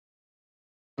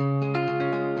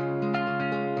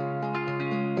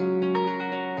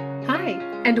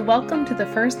and welcome to the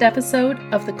first episode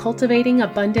of the Cultivating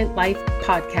Abundant Life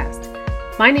Podcast.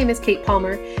 My name is Kait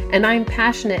Palmer, and I'm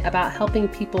passionate about helping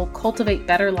people cultivate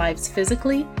better lives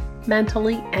physically,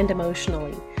 mentally, and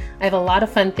emotionally. I have a lot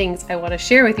of fun things I want to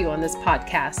share with you on this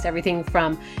podcast, everything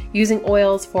from using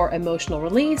oils for emotional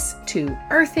release, to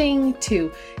earthing,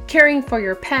 to caring for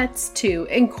your pets, to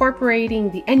incorporating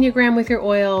the Enneagram with your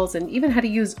oils, and even how to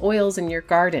use oils in your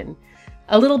garden.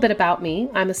 A little bit about me.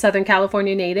 I'm a Southern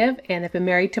California native and have been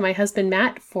married to my husband,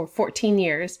 Matt, for 14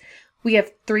 years. We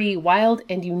have 3 wild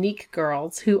and unique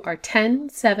girls who are 10,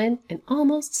 7, and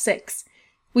almost 6.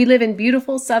 We live in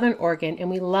beautiful Southern Oregon and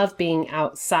we love being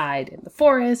outside in the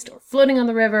forest or floating on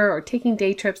the river or taking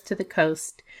day trips to the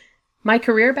coast. My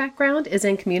career background is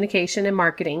in communication and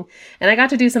marketing, and I got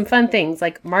to do some fun things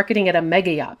like marketing at a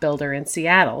mega yacht builder in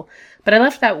Seattle. But I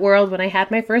left that world when I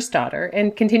had my first daughter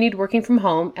and continued working from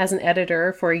home as an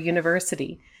editor for a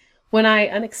university. When I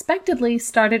unexpectedly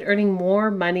started earning more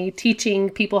money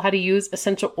teaching people how to use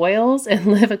essential oils and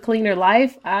live a cleaner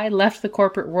life, I left the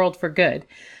corporate world for good.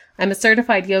 I'm a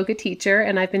certified yoga teacher,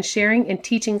 and I've been sharing and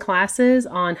teaching classes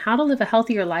on how to live a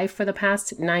healthier life for the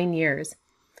past 9 years.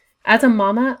 As a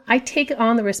mama, I take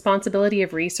on the responsibility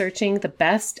of researching the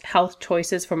best health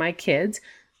choices for my kids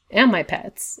and my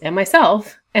pets and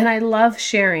myself, and I love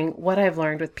sharing what I've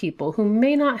learned with people who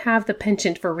may not have the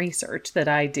penchant for research that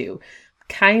I do.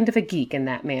 Kind of a geek in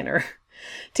that manner.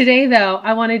 Today, though,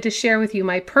 I wanted to share with you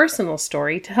my personal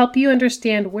story to help you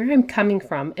understand where I'm coming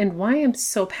from and why I'm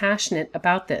so passionate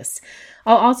about this.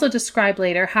 I'll also describe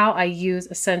later how I use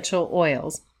essential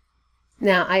oils.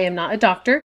 Now, I am not a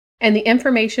doctor, and the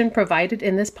information provided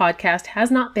in this podcast has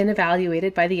not been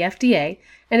evaluated by the FDA,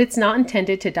 and it's not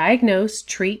intended to diagnose,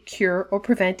 treat, cure, or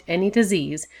prevent any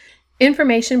disease.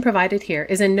 Information provided here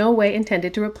is in no way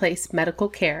intended to replace medical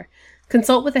care.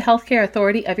 Consult with a healthcare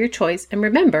authority of your choice, and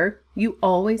remember, you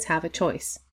always have a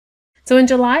choice. So in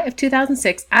July of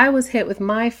 2006, I was hit with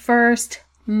my first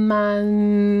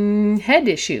head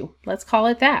issue. Let's call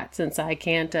it that, since I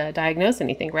can't diagnose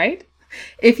anything, right?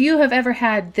 If you have ever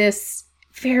had this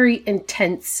very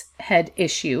intense head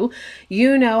issue,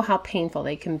 you know how painful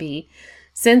they can be.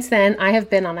 Since then, I have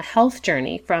been on a health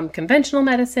journey from conventional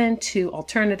medicine to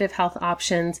alternative health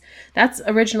options. That's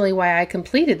originally why I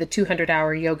completed the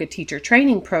 200-hour yoga teacher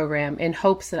training program in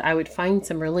hopes that I would find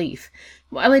some relief.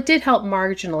 While it did help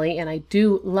marginally, and I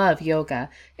do love yoga,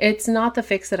 it's not the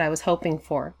fix that I was hoping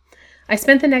for. I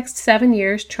spent the next 7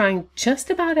 years trying just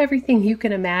about everything you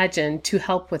can imagine to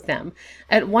help with them.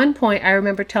 At one point, I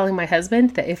remember telling my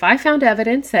husband that if I found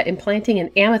evidence that implanting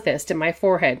an amethyst in my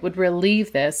forehead would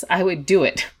relieve this, I would do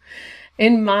it.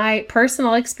 In my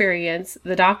personal experience,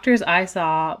 the doctors I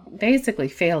saw basically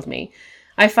failed me.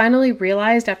 I finally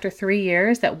realized after 3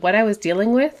 years that what I was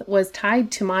dealing with was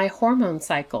tied to my hormone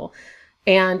cycle.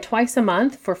 And twice a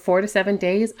month for 4 to 7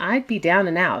 days, I'd be down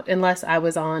and out unless I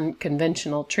was on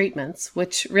conventional treatments,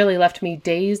 which really left me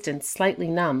dazed and slightly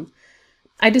numb.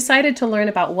 I decided to learn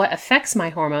about what affects my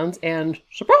hormones, and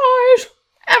surprise,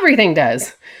 everything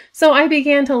does. So I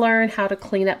began to learn how to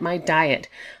clean up my diet.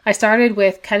 I started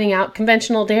with cutting out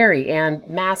conventional dairy and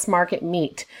mass market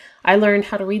meat. I learned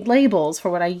how to read labels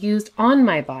for what I used on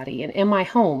my body and in my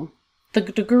home. The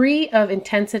degree of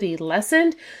intensity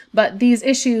lessened, but these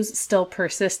issues still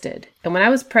persisted. And when I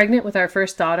was pregnant with our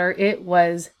first daughter, it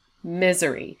was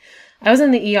misery. I was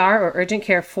in the ER or urgent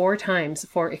care 4 times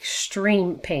for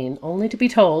extreme pain, only to be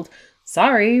told,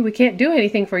 "Sorry, we can't do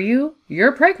anything for you.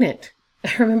 You're pregnant."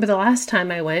 I remember the last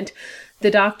time I went,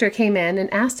 the doctor came in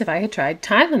and asked if I had tried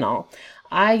Tylenol.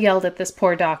 I yelled at this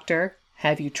poor doctor,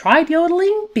 "Have you tried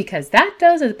yodeling? Because that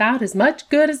does about as much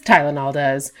good as Tylenol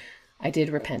does." I did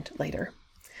repent later.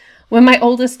 When my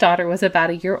oldest daughter was about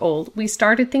a year old, we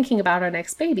started thinking about our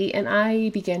next baby, and I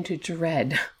began to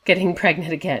dread getting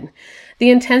pregnant again. The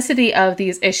intensity of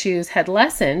these issues had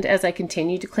lessened as I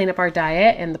continued to clean up our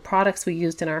diet and the products we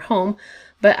used in our home,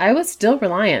 but I was still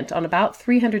reliant on about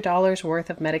 $300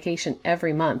 worth of medication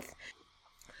every month.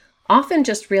 Often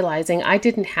just realizing I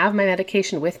didn't have my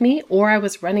medication with me or I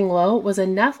was running low was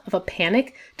enough of a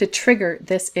panic to trigger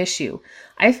this issue.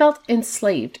 I felt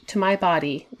enslaved to my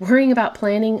body, worrying about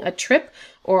planning a trip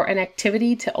or an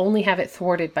activity to only have it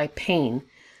thwarted by pain.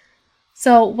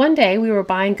 So one day we were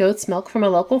buying goat's milk from a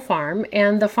local farm,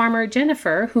 and the farmer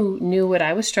Jennifer, who knew what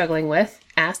I was struggling with,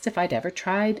 asked if I'd ever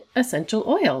tried essential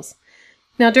oils.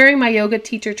 Now, during my yoga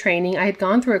teacher training, I had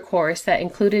gone through a course that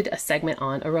included a segment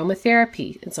on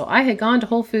aromatherapy. And so I had gone to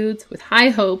Whole Foods with high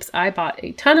hopes. I bought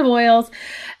a ton of oils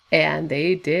and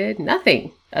they did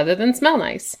nothing other than smell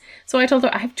nice. So I told her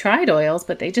I've tried oils,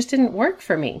 but they just didn't work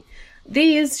for me.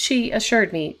 These, she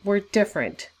assured me, were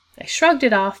different. I shrugged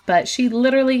it off, but she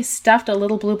literally stuffed a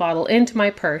little blue bottle into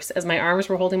my purse as my arms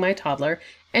were holding my toddler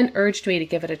and urged me to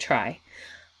give it a try.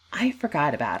 I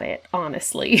forgot about it,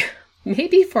 honestly,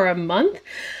 maybe for a month,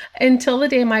 until the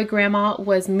day my grandma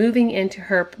was moving into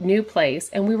her new place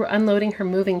and we were unloading her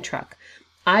moving truck.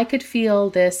 I could feel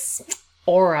this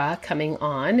aura coming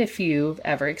on, if you've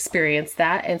ever experienced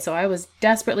that, and so I was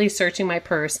desperately searching my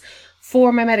purse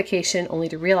for my medication only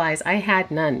to realize I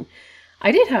had none.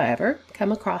 I did, however,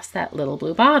 come across that little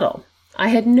blue bottle. I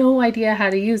had no idea how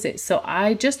to use it, so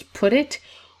I just put it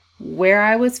where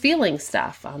I was feeling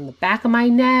stuff, on the back of my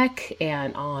neck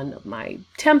and on my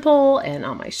temple and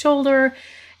on my shoulder.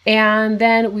 And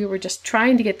then we were just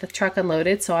trying to get the truck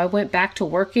unloaded, so I went back to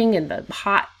working in the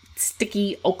hot,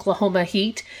 sticky Oklahoma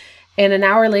heat. And an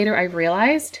hour later, I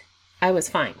realized I was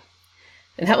fine.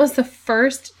 And that was the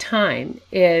first time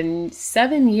in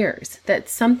 7 years that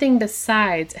something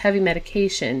besides heavy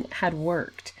medication had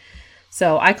worked.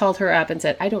 So I called her up and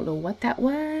said, I don't know what that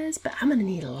was, but I'm going to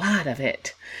need a lot of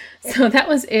it. So that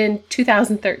was in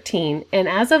 2013. And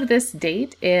as of this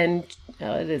date in,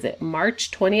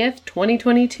 March 20th,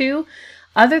 2022,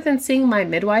 other than seeing my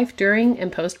midwife during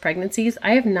and post pregnancies,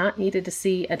 I have not needed to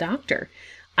see a doctor.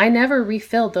 I never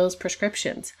refilled those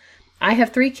prescriptions. I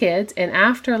have 3 kids, and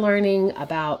after learning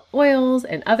about oils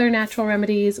and other natural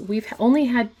remedies, we've only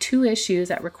had 2 issues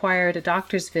that required a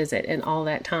doctor's visit in all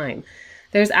that time.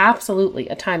 There's absolutely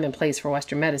a time and place for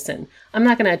Western medicine. I'm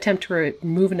not going to attempt to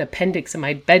remove an appendix in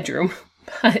my bedroom,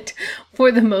 but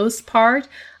for the most part,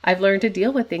 I've learned to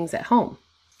deal with things at home.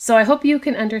 So I hope you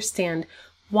can understand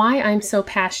why I'm so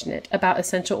passionate about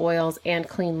essential oils and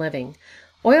clean living.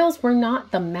 Oils were not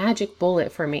the magic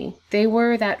bullet for me. They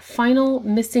were that final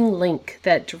missing link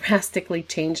that drastically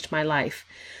changed my life.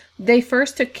 They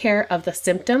first took care of the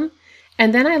symptom,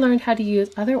 and then I learned how to use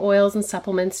other oils and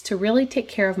supplements to really take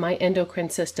care of my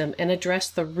endocrine system and address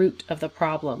the root of the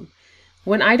problem.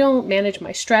 When I don't manage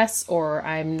my stress, or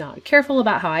I'm not careful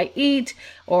about how I eat,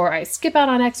 or I skip out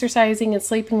on exercising and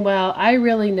sleeping well, I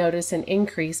really notice an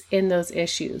increase in those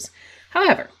issues.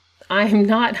 However, I'm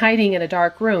not hiding in a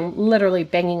dark room, literally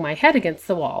banging my head against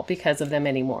the wall because of them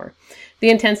anymore. The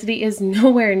intensity is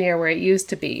nowhere near where it used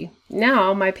to be.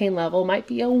 Now my pain level might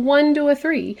be a 1 to a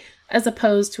 3 as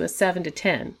opposed to a 7 to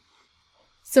 10.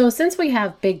 So since we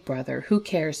have Big Brother who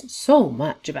cares so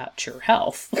much about your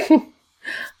health,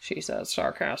 she says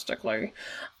sarcastically,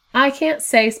 I can't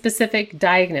say specific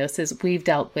diagnoses we've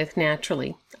dealt with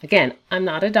naturally. Again, I'm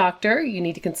not a doctor. You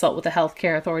need to consult with the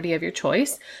healthcare authority of your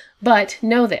choice. But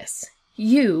know this,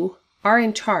 you are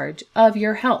in charge of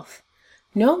your health.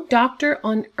 No doctor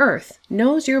on earth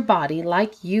knows your body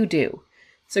like you do.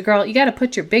 So girl, you got to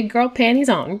put your big girl panties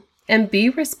on and be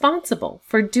responsible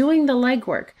for doing the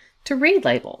legwork to read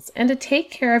labels and to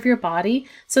take care of your body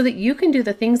so that you can do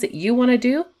the things that you want to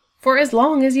do for as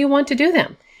long as you want to do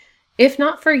them. If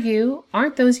not for you,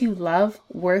 aren't those you love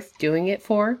worth doing it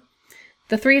for?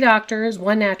 The 3 doctors,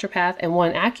 1 naturopath, and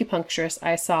 1 acupuncturist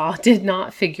I saw did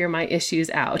not figure my issues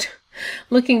out.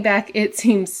 Looking back, it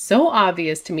seems so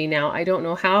obvious to me now. I don't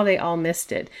know how they all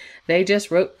missed it. They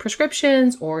just wrote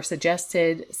prescriptions or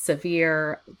suggested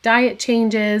severe diet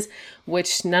changes,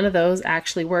 which none of those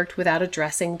actually worked without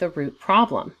addressing the root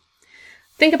problem.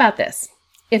 Think about this.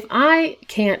 If I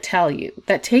can't tell you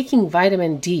that taking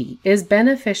vitamin D is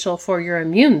beneficial for your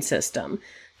immune system,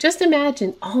 just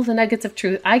imagine all the nuggets of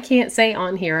truth I can't say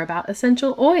on here about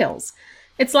essential oils.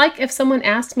 It's like if someone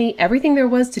asked me everything there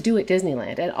was to do at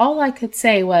Disneyland, and all I could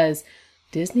say was,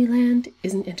 Disneyland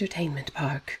is an entertainment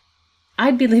park.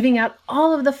 I'd be leaving out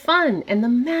all of the fun and the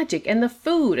magic and the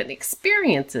food and the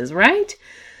experiences, right?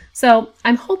 So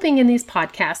I'm hoping in these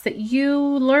podcasts that you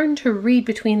learn to read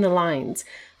between the lines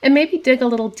and maybe dig a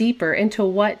little deeper into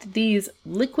what these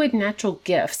liquid natural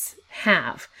gifts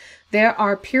have. There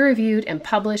are peer-reviewed and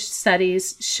published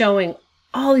studies showing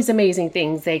all these amazing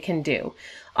things they can do.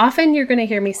 Often you're going to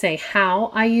hear me say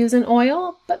how I use an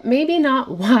oil, but maybe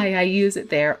not why I use it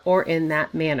there or in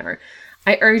that manner.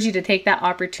 I urge you to take that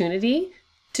opportunity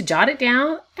to jot it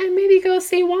down and maybe go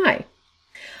see why.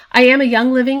 I am a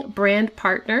Young Living brand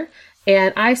partner,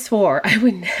 and I swore I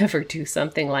would never do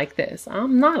something like this.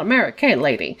 I'm not a Mary Kay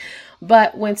lady.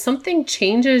 But when something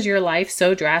changes your life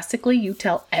so drastically, you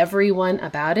tell everyone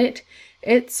about it,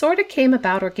 it sort of came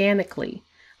about organically.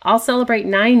 I'll celebrate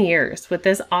 9 years with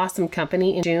this awesome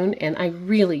company in June, and I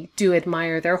really do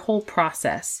admire their whole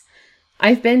process.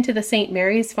 I've been to the St.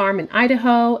 Mary's farm in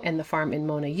Idaho and the farm in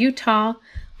Mona, Utah.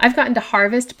 I've gotten to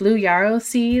harvest blue yarrow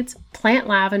seeds, plant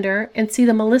lavender, and see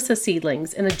the Melissa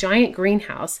seedlings in a giant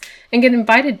greenhouse and get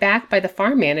invited back by the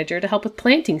farm manager to help with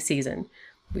planting season.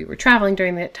 We were traveling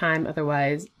during that time,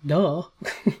 otherwise, duh.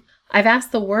 I've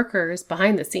asked the workers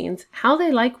behind the scenes how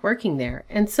they like working there,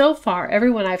 and so far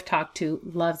everyone I've talked to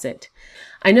loves it.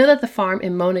 I know that the farm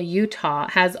in Mona, Utah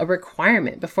has a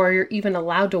requirement before you're even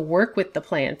allowed to work with the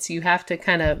plants. You have to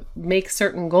kind of make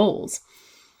certain goals.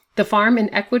 The farm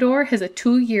in Ecuador has a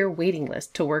 2-year waiting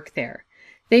list to work there.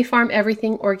 They farm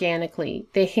everything organically.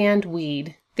 They hand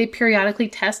weed. They periodically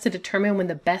test to determine when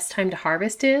the best time to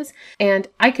harvest is. And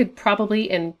I could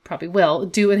probably will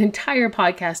do an entire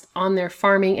podcast on their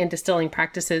farming and distilling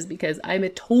practices because I'm a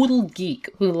total geek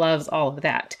who loves all of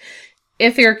that.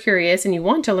 If you're curious and you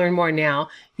want to learn more now,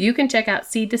 you can check out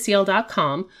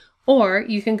seedtoseal.com, or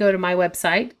you can go to my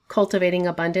website,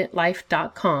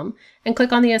 cultivatingabundantlife.com, and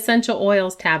click on the essential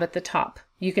oils tab at the top.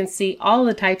 You can see all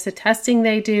the types of testing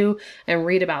they do and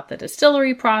read about the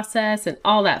distillery process and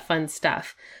all that fun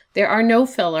stuff. There are no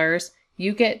fillers.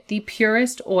 You get the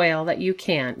purest oil that you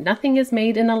can. Nothing is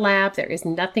made in a lab. There is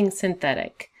nothing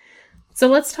synthetic. So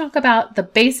let's talk about the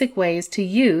basic ways to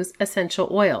use essential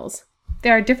oils.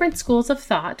 There are different schools of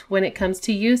thought when it comes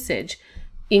to usage.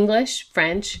 English,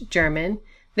 French, German.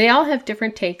 They all have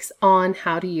different takes on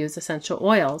how to use essential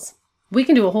oils. We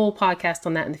can do a whole podcast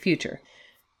on that in the future.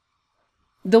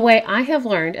 The way I have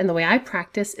learned and the way I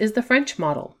practice is the French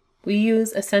model. We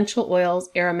use essential oils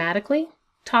aromatically,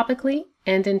 topically,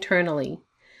 and internally.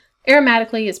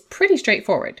 Aromatically is pretty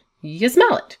straightforward. You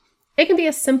smell it. It can be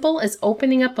as simple as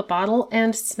opening up a bottle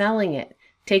and smelling it,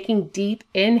 taking deep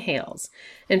inhales.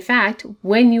 In fact,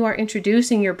 when you are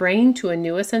introducing your brain to a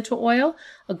new essential oil,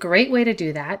 a great way to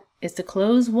do that is to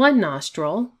close one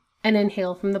nostril and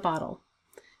inhale from the bottle.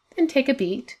 Then take a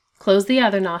beat, close the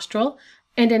other nostril,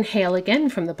 and inhale again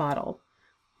from the bottle.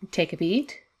 Take a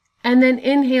beat, and then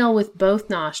inhale with both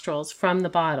nostrils from the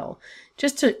bottle,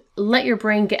 just to let your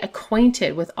brain get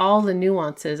acquainted with all the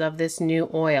nuances of this new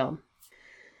oil.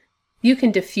 You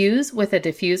can diffuse with a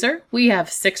diffuser. We have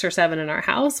 6 or 7 in our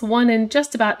house, one in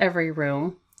just about every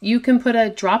room. You can put a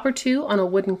drop or 2 on a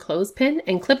wooden clothespin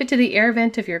and clip it to the air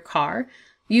vent of your car.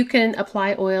 You can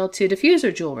apply oil to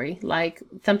diffuser jewelry, like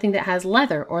something that has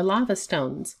leather or lava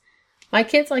stones. My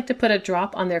kids like to put a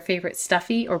drop on their favorite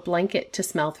stuffy or blanket to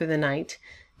smell through the night.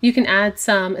 You can add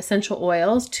some essential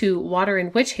oils to water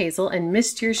in witch hazel and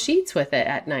mist your sheets with it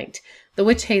at night. The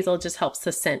witch hazel just helps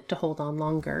the scent to hold on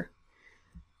longer.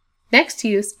 Next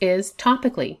use is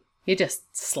topically. You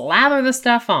just slather the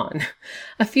stuff on.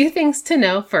 A few things to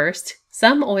know first.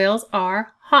 Some oils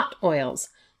are hot oils.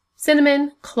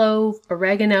 Cinnamon, clove,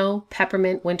 oregano,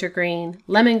 peppermint, wintergreen,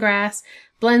 lemongrass,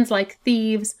 blends like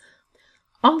thieves.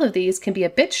 All of these can be a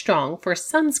bit strong for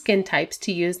some skin types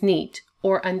to use neat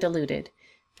or undiluted.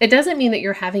 It doesn't mean that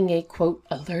you're having a, quote,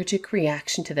 allergic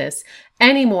reaction to this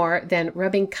any more than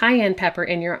rubbing cayenne pepper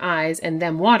in your eyes and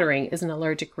them watering is an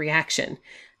allergic reaction.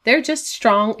 They're just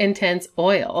strong, intense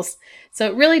oils. So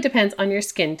it really depends on your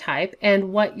skin type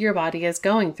and what your body is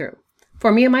going through.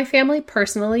 For me and my family,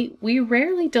 personally, we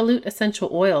rarely dilute essential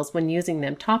oils when using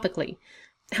them topically.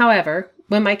 However,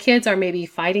 when my kids are maybe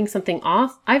fighting something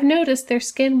off, I've noticed their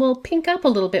skin will pink up a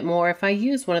little bit more if I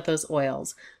use one of those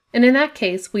oils. And in that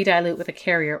case, we dilute with a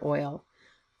carrier oil.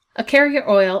 A carrier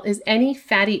oil is any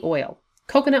fatty oil.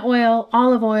 Coconut oil,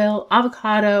 olive oil,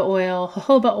 avocado oil,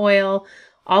 jojoba oil,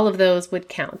 all of those would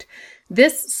count.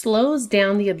 This slows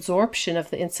down the absorption of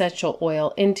the essential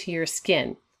oil into your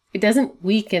skin. It doesn't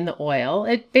weaken the oil.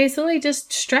 It basically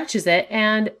just stretches it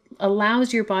and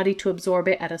allows your body to absorb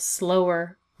it at a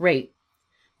slower rate.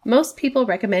 Most people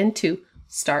recommend to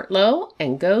start low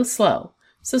and go slow.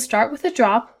 So start with a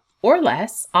drop or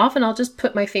less. Often I'll just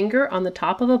put my finger on the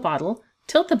top of a bottle,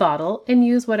 tilt the bottle, and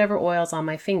use whatever oil's on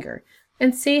my finger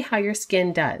and see how your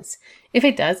skin does. If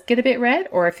it does get a bit red,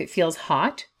 or if it feels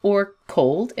hot or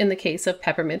cold in the case of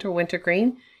peppermint or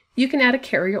wintergreen, you can add a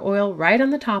carrier oil right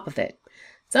on the top of it.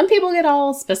 Some people get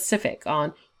all specific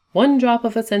on 1 drop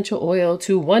of essential oil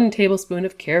to 1 tablespoon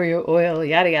of carrier oil,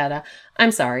 yada yada.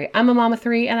 I'm sorry, I'm a mama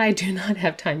 3 and I do not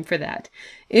have time for that.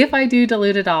 If I do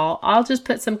dilute it all, I'll just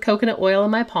put some coconut oil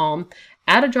in my palm,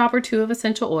 add a drop or 2 of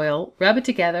essential oil, rub it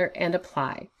together, and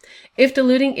apply. If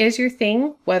diluting is your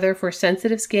thing, whether for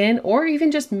sensitive skin or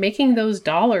even just making those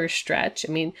dollars stretch,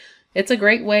 it's a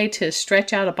great way to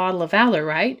stretch out a bottle of Valor,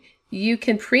 right? You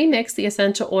can pre-mix the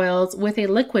essential oils with a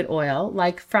liquid oil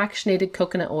like fractionated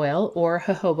coconut oil or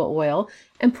jojoba oil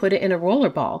and put it in a roller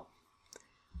ball.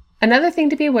 Another thing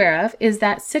to be aware of is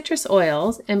that citrus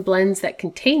oils and blends that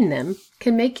contain them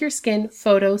can make your skin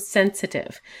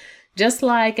photosensitive. Just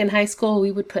like in high school,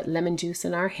 we would put lemon juice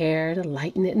in our hair to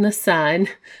lighten it in the sun.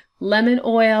 Lemon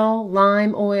oil,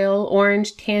 lime oil,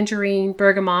 orange, tangerine,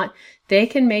 bergamot, they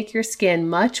can make your skin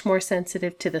much more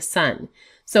sensitive to the sun.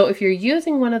 So if you're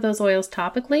using one of those oils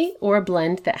topically or a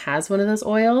blend that has one of those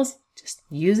oils, just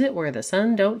use it where the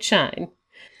sun don't shine.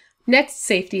 Next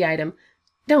safety item,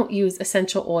 don't use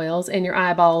essential oils in your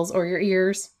eyeballs or your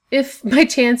ears. If by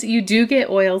chance you do get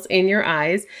oils in your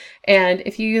eyes, and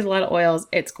if you use a lot of oils,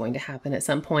 it's going to happen at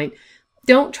some point,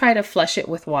 don't try to flush it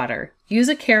with water. Use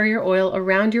a carrier oil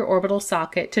around your orbital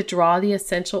socket to draw the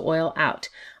essential oil out.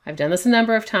 I've done this a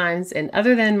number of times, and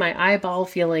other than my eyeball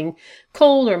feeling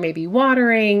cold or maybe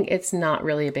watering, it's not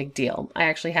really a big deal. I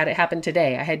actually had it happen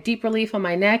today. I had deep relief on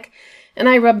my neck, and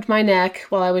I rubbed my neck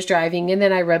while I was driving, and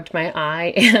then I rubbed my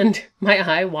eye, and my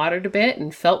eye watered a bit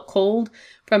and felt cold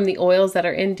from the oils that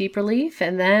are in deep relief,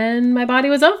 and then my body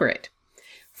was over it.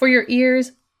 For your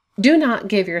ears, do not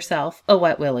give yourself a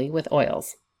wet willy with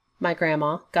oils. My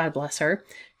grandma, God bless her,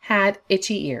 had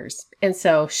itchy ears, and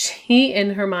so she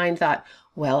in her mind thought,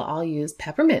 well, I'll use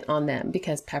peppermint on them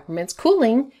because peppermint's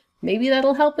cooling. Maybe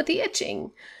that'll help with the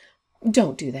itching.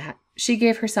 Don't do that. She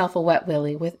gave herself a wet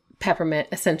willy with peppermint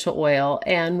essential oil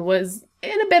and was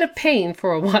in a bit of pain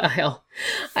for a while.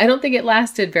 I don't think it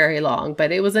lasted very long,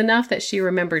 but it was enough that she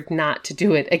remembered not to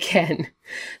do it again.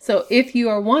 So if you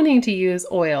are wanting to use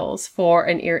oils for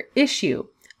an ear issue,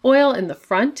 oil in the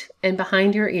front and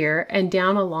behind your ear and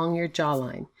down along your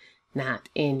jawline, not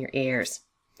in your ears.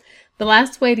 The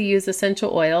last way to use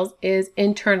essential oils is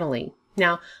internally.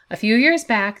 Now, a few years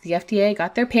back, the FDA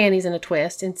got their panties in a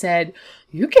twist and said,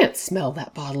 you can't smell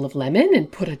that bottle of lemon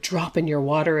and put a drop in your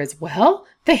water as well.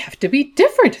 They have to be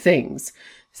different things.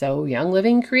 So Young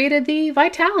Living created the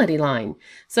Vitality line.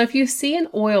 So if you see an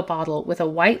oil bottle with a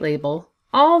white label,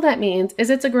 all that means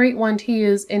is it's a great one to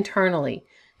use internally.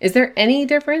 Is there any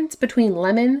difference between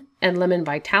lemon and lemon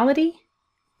vitality?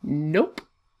 Nope,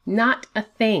 not a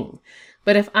thing.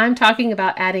 But if I'm talking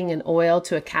about adding an oil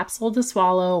to a capsule to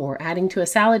swallow or adding to a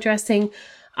salad dressing,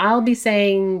 I'll be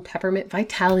saying peppermint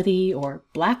vitality or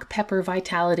black pepper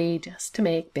vitality just to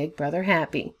make Big Brother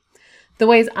happy. The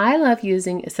ways I love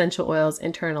using essential oils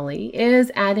internally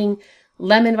is adding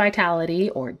lemon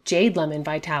vitality or jade lemon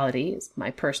vitality is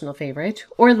my personal favorite,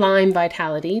 or lime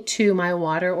vitality to my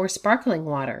water or sparkling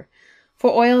water. For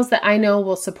oils that I know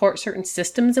will support certain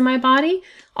systems in my body,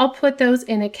 I'll put those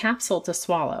in a capsule to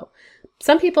swallow.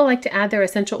 Some people like to add their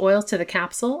essential oils to the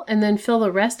capsule and then fill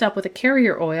the rest up with a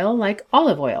carrier oil like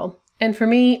olive oil. And for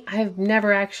me, I've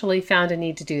never actually found a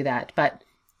need to do that, but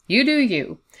you do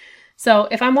you. So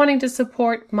if I'm wanting to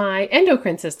support my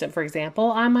endocrine system, for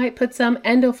example, I might put some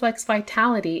Endoflex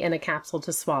Vitality in a capsule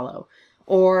to swallow.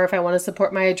 Or if I want to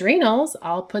support my adrenals,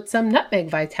 I'll put some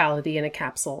Nutmeg Vitality in a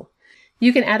capsule.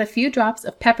 You can add a few drops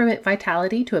of Peppermint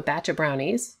Vitality to a batch of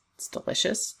brownies. It's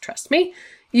delicious, trust me.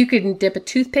 You can dip a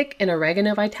toothpick in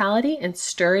Oregano Vitality and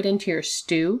stir it into your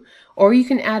stew, or you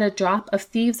can add a drop of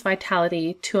Thieves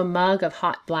Vitality to a mug of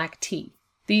hot black tea.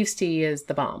 Thieves tea is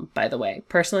the bomb, by the way.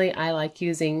 Personally, I like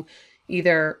using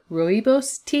either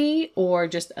rooibos tea or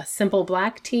just a simple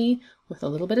black tea with a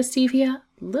little bit of stevia,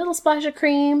 a little splash of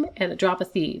cream, and a drop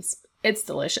of Thieves. It's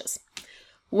delicious.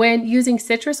 When using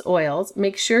citrus oils,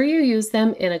 make sure you use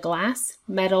them in a glass,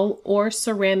 metal, or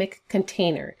ceramic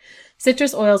container.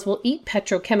 Citrus oils will eat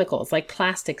petrochemicals like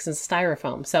plastics and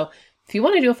styrofoam. So if you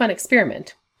want to do a fun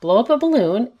experiment, blow up a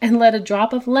balloon and let a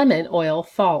drop of lemon oil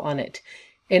fall on it.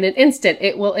 In an instant,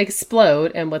 it will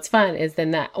explode. And what's fun is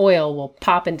then that oil will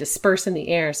pop and disperse in the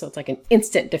air. So it's like an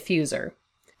instant diffuser.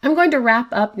 I'm going to wrap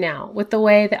up now with the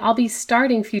way that I'll be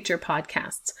starting future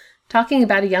podcasts, talking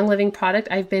about a Young Living product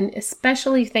I've been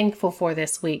especially thankful for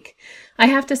this week. I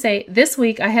have to say, this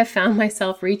week I have found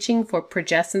myself reaching for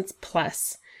Progessence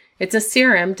Plus. It's a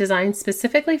serum designed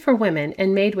specifically for women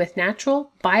and made with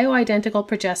natural, bioidentical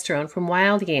progesterone from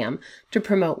wild yam to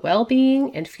promote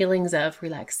well-being and feelings of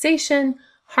relaxation,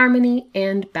 harmony,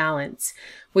 and balance.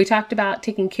 We talked about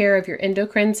taking care of your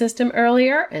endocrine system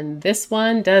earlier, and this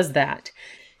one does that.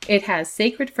 It has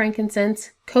sacred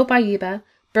frankincense, copaiba,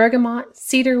 bergamot,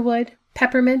 cedarwood,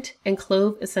 peppermint, and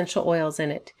clove essential oils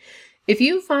in it. If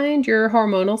you find your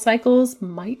hormonal cycles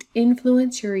might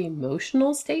influence your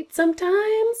emotional state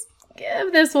sometimes,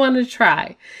 give this one a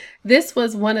try. This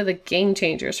was one of the game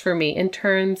changers for me in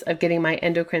terms of getting my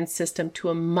endocrine system to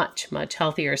a much, much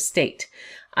healthier state.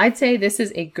 I'd say this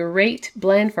is a great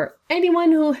blend for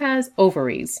anyone who has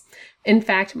ovaries. In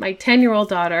fact, my 10-year-old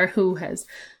daughter, who has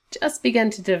just begun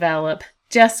to develop,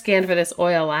 just scanned for this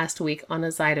oil last week on a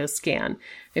Zytoscan.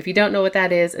 If you don't know what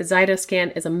that is, a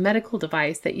Zytoscan is a medical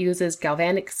device that uses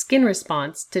galvanic skin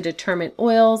response to determine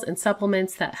oils and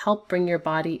supplements that help bring your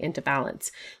body into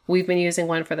balance. We've been using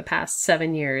one for the past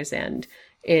 7 years, and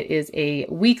it is a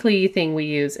weekly thing we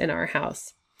use in our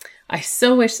house. I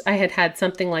so wish I had had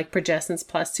something like Progestins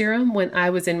Plus serum when I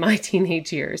was in my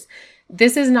teenage years.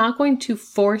 This is not going to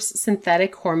force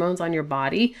synthetic hormones on your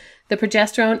body. The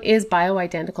progesterone is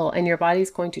bioidentical, and your body is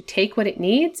going to take what it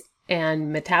needs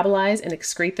and metabolize and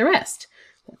excrete the rest.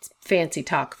 That's fancy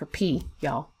talk for pee,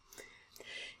 y'all.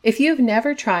 If you've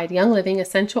never tried Young Living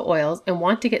essential oils and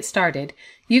want to get started,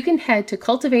 you can head to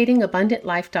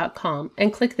cultivatingabundantlife.com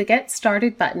and click the Get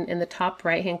Started button in the top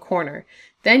right-hand corner.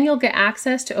 Then you'll get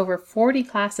access to over 40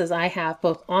 classes I have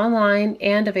both online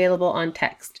and available on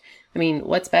text. I mean,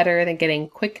 what's better than getting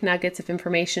quick nuggets of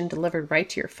information delivered right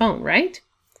to your phone, right?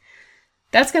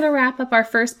 That's going to wrap up our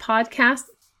first podcast.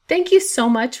 Thank you so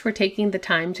much for taking the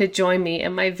time to join me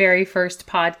in my very first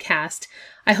podcast.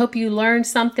 I hope you learned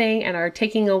something and are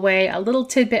taking away a little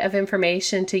tidbit of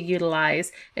information to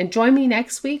utilize. And join me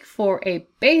next week for a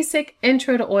basic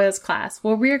intro to oils class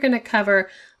where we're going to cover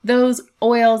those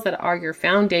oils that are your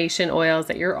foundation oils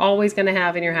that you're always going to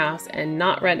have in your house and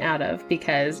not run out of,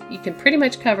 because you can pretty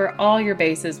much cover all your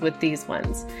bases with these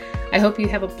ones. I hope you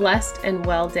have a blessed and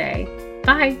well day.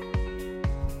 Bye.